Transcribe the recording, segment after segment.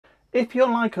If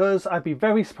you're like us, I'd be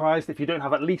very surprised if you don't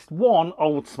have at least one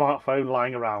old smartphone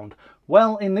lying around.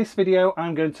 Well, in this video,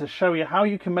 I'm going to show you how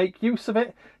you can make use of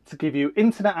it to give you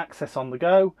internet access on the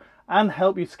go and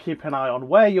help you to keep an eye on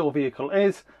where your vehicle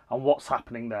is and what's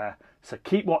happening there. So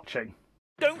keep watching.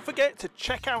 Don't forget to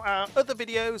check out our other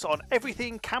videos on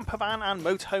everything campervan and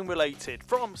motorhome related,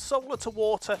 from solar to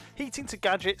water, heating to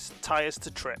gadgets, tyres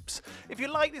to trips. If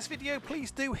you like this video,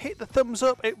 please do hit the thumbs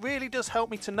up. It really does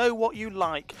help me to know what you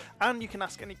like, and you can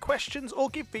ask any questions or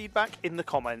give feedback in the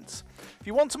comments. If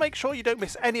you want to make sure you don't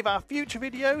miss any of our future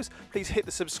videos, please hit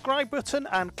the subscribe button,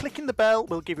 and clicking the bell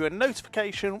will give you a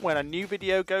notification when a new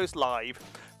video goes live.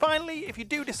 Finally, if you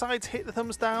do decide to hit the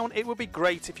thumbs down, it would be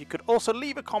great if you could also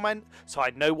leave a comment so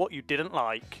I know what you didn't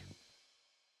like.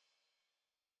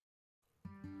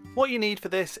 What you need for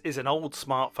this is an old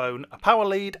smartphone, a power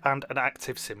lead and an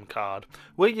active SIM card.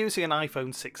 We're using an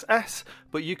iPhone 6s,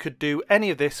 but you could do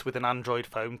any of this with an Android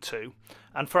phone too.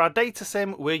 And for our data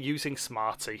SIM, we're using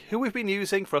SMARTY, who we've been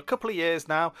using for a couple of years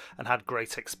now and had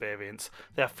great experience.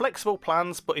 They have flexible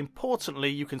plans, but importantly,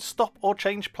 you can stop or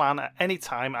change plan at any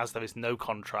time as there is no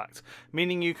contract,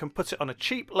 meaning you can put it on a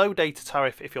cheap low data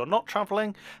tariff if you're not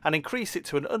travelling and increase it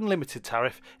to an unlimited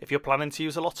tariff if you're planning to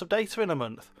use a lot of data in a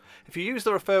month. If you use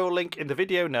the referral link in the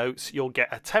video notes, you'll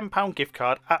get a £10 gift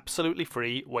card absolutely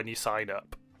free when you sign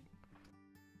up.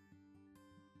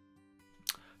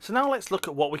 So now let's look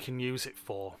at what we can use it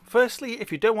for. Firstly,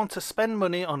 if you don't want to spend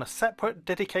money on a separate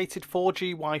dedicated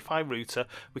 4G Wi-Fi router,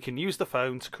 we can use the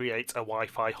phone to create a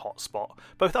Wi-Fi hotspot.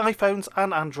 Both iPhones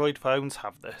and Android phones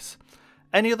have this.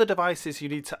 Any other devices you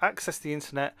need to access the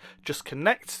internet, just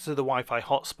connect to the Wi-Fi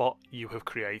hotspot you have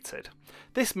created.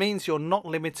 This means you're not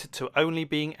limited to only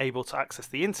being able to access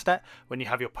the internet when you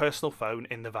have your personal phone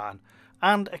in the van.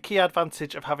 And a key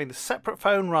advantage of having the separate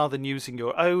phone rather than using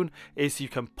your own is you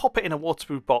can pop it in a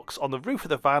waterproof box on the roof of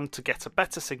the van to get a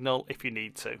better signal if you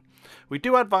need to. We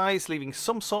do advise leaving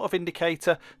some sort of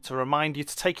indicator to remind you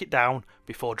to take it down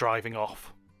before driving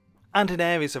off. And in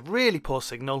areas of really poor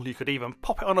signal, you could even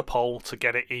pop it on a pole to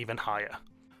get it even higher.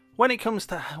 When it comes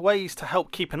to ways to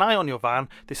help keep an eye on your van,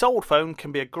 this old phone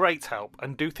can be a great help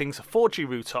and do things a 4G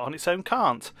router on its own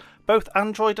can't. Both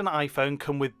Android and iPhone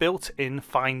come with built-in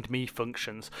Find Me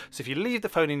functions, so if you leave the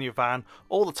phone in your van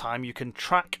all the time, you can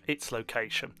track its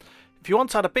location. If you want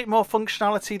to add a bit more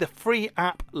functionality, the free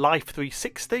app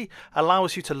Life360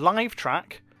 allows you to live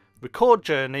track, record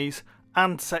journeys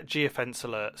and set geofence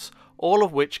alerts, all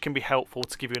of which can be helpful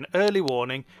to give you an early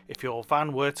warning if your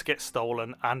van were to get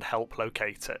stolen and help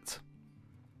locate it.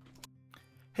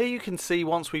 Here you can see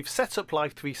once we've set up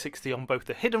Life360 on both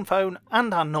the hidden phone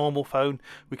and our normal phone,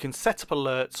 we can set up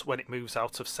alerts when it moves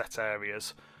out of set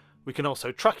areas. We can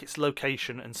also track its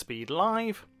location and speed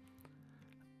live,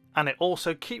 and it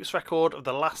also keeps record of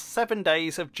the last 7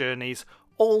 days of journeys,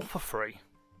 all for free.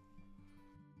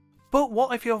 But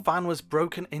what if your van was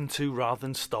broken into rather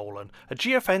than stolen? A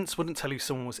geofence wouldn't tell you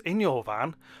someone was in your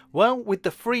van. Well, with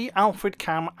the free Alfred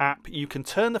Camera App, you can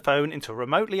turn the phone into a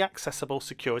remotely accessible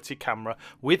security camera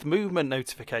with movement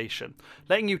notification,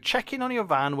 letting you check in on your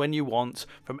van when you want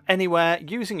from anywhere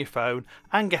using your phone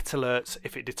and get alerts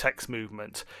if it detects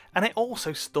movement. And it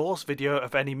also stores video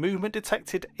of any movement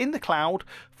detected in the cloud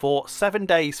for 7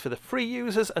 days for the free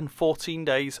users and 14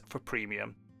 days for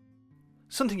premium.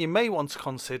 Something you may want to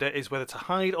consider is whether to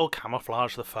hide or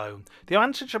camouflage the phone. The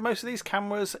advantage of most of these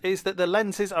cameras is that the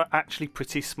lenses are actually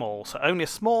pretty small, so only a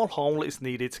small hole is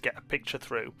needed to get a picture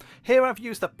through. Here I've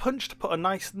used a punch to put a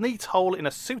nice neat hole in a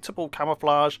suitable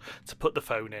camouflage to put the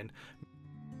phone in.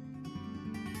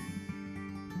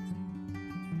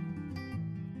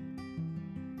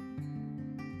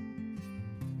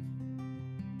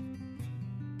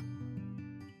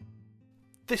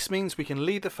 This means we can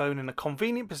leave the phone in a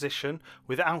convenient position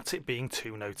without it being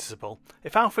too noticeable.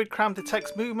 If Alfred Cam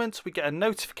detects movement, we get a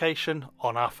notification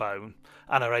on our phone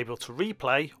and are able to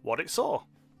replay what it saw,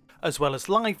 as well as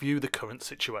live view the current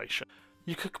situation.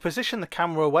 You could position the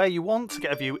camera where you want to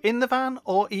get a view in the van,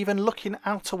 or even looking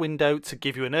out a window to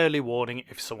give you an early warning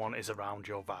if someone is around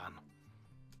your van.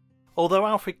 Although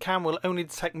Alfred Cam will only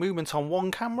detect movement on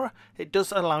one camera, it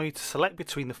does allow you to select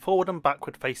between the forward and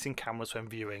backward facing cameras when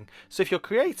viewing, so if you're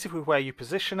creative with where you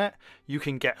position it, you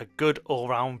can get a good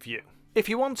all-round view. If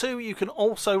you want to, you can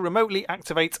also remotely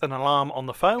activate an alarm on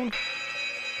the phone,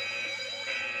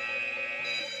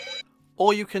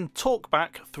 or you can talk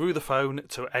back through the phone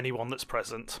to anyone that's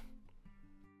present.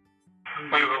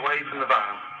 Move away from the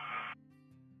van.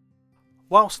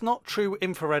 Whilst not true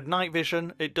infrared night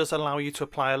vision, it does allow you to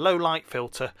apply a low light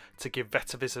filter to give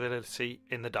better visibility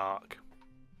in the dark.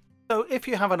 So if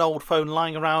you have an old phone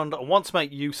lying around and want to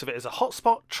make use of it as a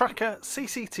hotspot, tracker,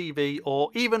 CCTV,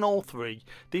 or even all three,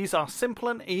 these are simple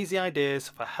and easy ideas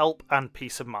for help and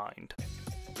peace of mind.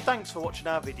 Thanks for watching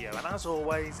our video, and as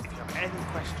always, if you have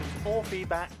any questions or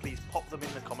feedback, please pop them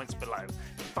in the comments below.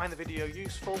 If you find the video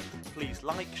useful, please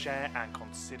like, share and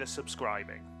consider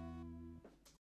subscribing.